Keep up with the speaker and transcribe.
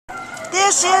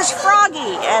This is Froggy,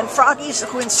 and Froggy's,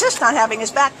 who insists on having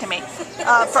his back to me.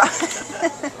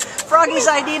 Froggy's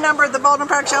ID number at the Baldwin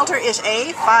Park shelter is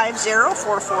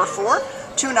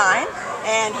A5044429,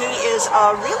 and he is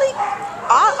a really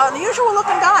unusual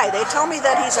looking guy. They tell me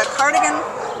that he's a cardigan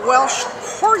Welsh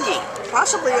Corgi,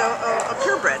 possibly a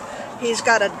purebred. He's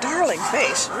got a darling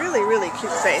face, really, really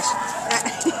cute face.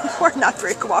 We're not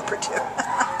very cooperative.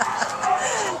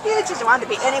 He just wanted to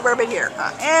be anywhere but here,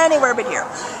 anywhere but here.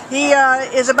 He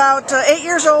is about 8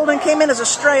 years old and came in as a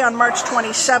stray on March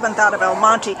 27th out of El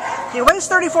Monte. He weighs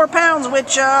 34 pounds,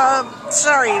 which,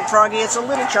 sorry, Froggy, it's a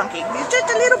little chunky. He's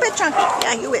just a little bit chunky.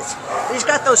 Yeah, he is. He's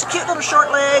got those cute little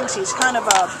short legs. He's kind of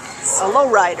a low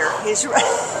rider. He says,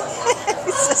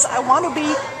 I want to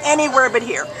be anywhere but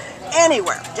here.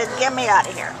 Anywhere. Just get me out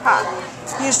of here.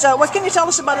 He's, what can you tell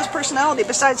us about his personality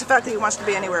besides the fact that he wants to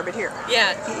be anywhere but here?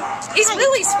 Yeah. He's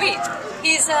really sweet.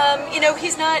 He's, you know,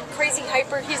 he's not crazy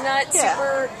hyper. He's not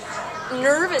super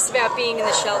nervous about being in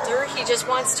the shelter. He just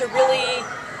wants to really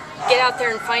get out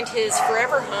there and find his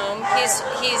forever home.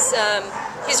 He's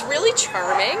really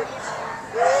charming.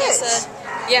 Yes.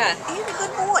 Yeah. He's a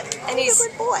good boy. And he's a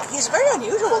good boy. He's a very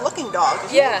unusual looking dog.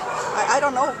 Yeah. I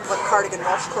don't know what cardigan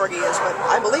Welsh Corgi is, but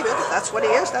I believe it. If that's what he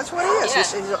is, that's what he is. Yeah.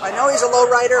 I know he's a low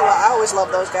rider. Well, I always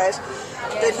love those guys.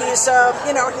 But he's,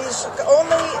 you know, he's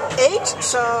only 8,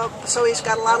 so he's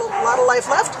got a lot of life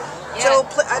left. Yeah. So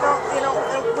I don't, you know,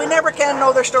 we never can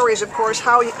know their stories, of course.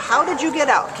 How did you get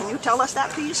out? Can you tell us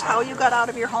that, please? How you got out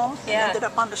of your home and ended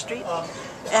up on the street?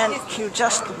 And you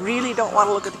just really don't want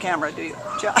to look at the camera, do you?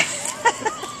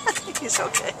 He's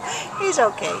okay. He's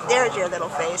okay. There's your little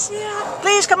face. Yeah.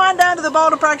 Please come on down to the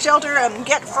Baldwin Park shelter and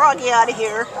get Froggy out of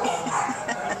here.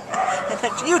 And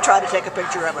then you try to take a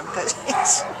picture of him because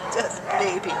he's just a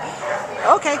baby.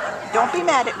 Okay, don't be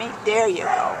mad at me. There you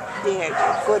go. There you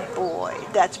go. Good boy.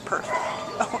 That's perfect.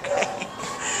 Okay.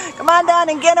 Come on down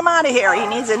and get him out of here. He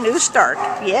needs a new start.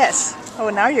 Yes. Oh,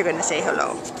 now you're going to say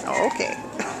hello. Oh, okay.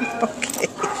 Okay.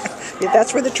 Yeah,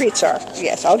 that's where the treats are.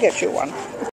 Yes, I'll get you one.